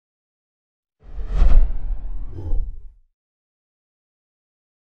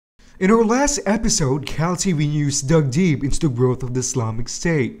In our last episode, CalTV News dug deep into the growth of the Islamic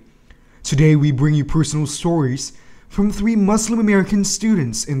State. Today, we bring you personal stories from 3 Muslim American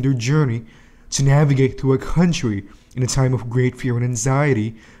students in their journey to navigate through a country in a time of great fear and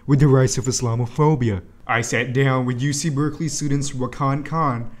anxiety with the rise of Islamophobia. I sat down with UC Berkeley students Rakan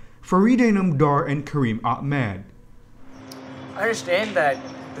Khan, Farida Namdar, and Kareem Ahmed. I understand that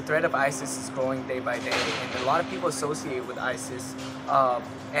the threat of ISIS is growing day by day, and a lot of people associate with ISIS,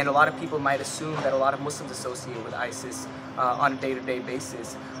 and a lot of people might assume that a lot of Muslims associate with ISIS on a day-to-day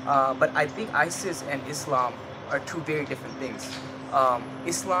basis. But I think ISIS and Islam are 2 very different things.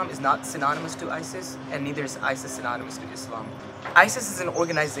 Islam is not synonymous to ISIS, and neither is ISIS synonymous to Islam. ISIS is an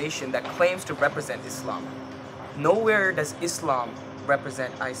organization that claims to represent Islam. Nowhere does Islam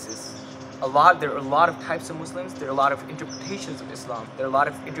represent ISIS. There are a lot of types of Muslims, there are a lot of interpretations of Islam, there are a lot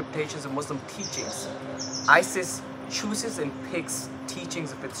of interpretations of Muslim teachings. ISIS chooses and picks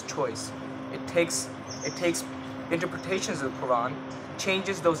teachings of its choice. It takes interpretations of the Quran,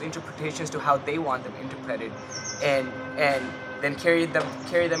 changes those interpretations to how they want them interpreted, and then carry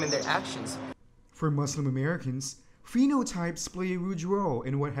them in their actions. For Muslim Americans, phenotypes play a huge role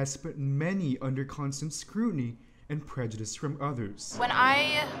in what has put many under constant scrutiny and prejudice from others. When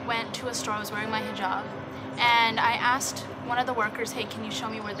I went to a store, I was wearing my hijab, and I asked one of the workers, hey, can you show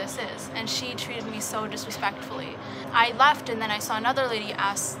me where this is? And she treated me so disrespectfully. I left, and then I saw another lady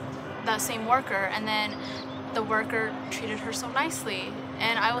ask that same worker, and then the worker treated her so nicely.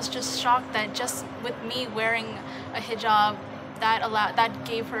 And I was just shocked that just with me wearing a hijab, that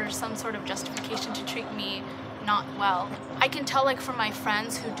gave her some sort of justification to treat me not well. I can tell, like, from my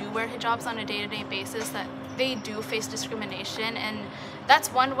friends who do wear hijabs on a day-to-day basis that they do face discrimination, and that's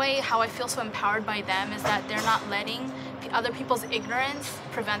one way how I feel so empowered by them, is that they're not letting other people's ignorance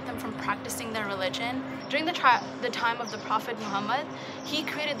prevent them from practicing their religion. During the time of the Prophet Muhammad, he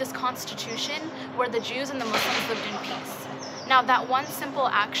created this constitution where the Jews and the Muslims lived in peace. Now, that one simple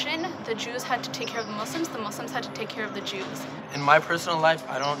action, the Jews had to take care of the Muslims had to take care of the Jews. In my personal life,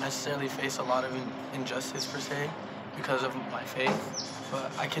 I don't necessarily face a lot of injustice per se because of my faith,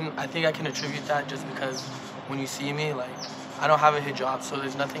 but I think I can attribute that just because when you see me, like, I don't have a hijab, so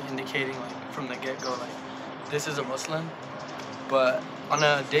there's nothing indicating, like, from the get-go, like, this is a Muslim. But on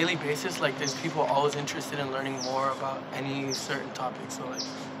a daily basis, like, there's people always interested in learning more about any certain topic, so, like,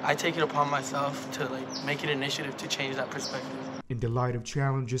 I take it upon myself to, like, make an initiative to change that perspective. In the light of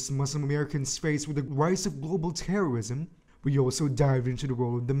challenges Muslim Americans face with the rise of global terrorism, we also dived into the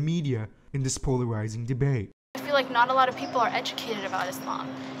role of the media in this polarizing debate. I feel like not a lot of people are educated about Islam,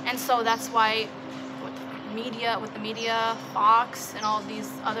 and so that's why with the media, Fox, and all these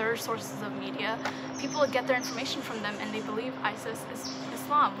other sources of media, people get their information from them and they believe ISIS is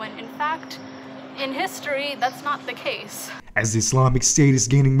Islam, when in fact, in history, that's not the case. As the Islamic State is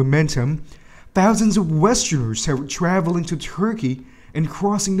gaining momentum, thousands of Westerners have traveled into Turkey and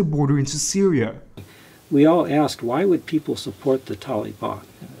crossing the border into Syria. We all asked, why would people support the Taliban?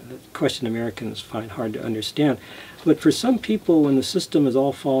 A question Americans find hard to understand. But for some people, when the system is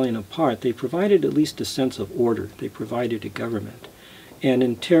all falling apart, they provided at least a sense of order. They provided a government. And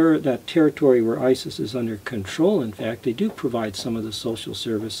in that territory where ISIS is under control, in fact, they do provide some of the social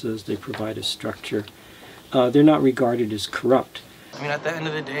services. They provide a structure. They're not regarded as corrupt. I mean, at the end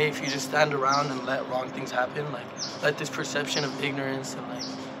of the day, if you just stand around and let wrong things happen, like, let this perception of ignorance and, like,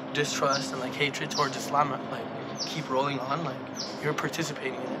 distrust and, like, hatred towards Islam, like, keep rolling on, like, you're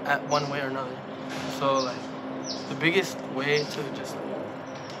participating in it at one way or another. So, like, the biggest way to just, like,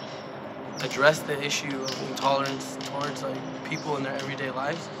 address the issue of intolerance towards, like, people in their everyday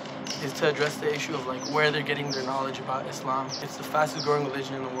lives is to address the issue of, like, where they're getting their knowledge about Islam. It's the fastest growing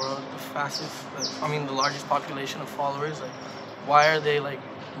religion in the world, the largest population of followers. Like, why are they, like,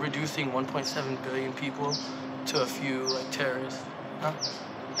 reducing 1.7 billion people to a few, like, terrorists? Huh?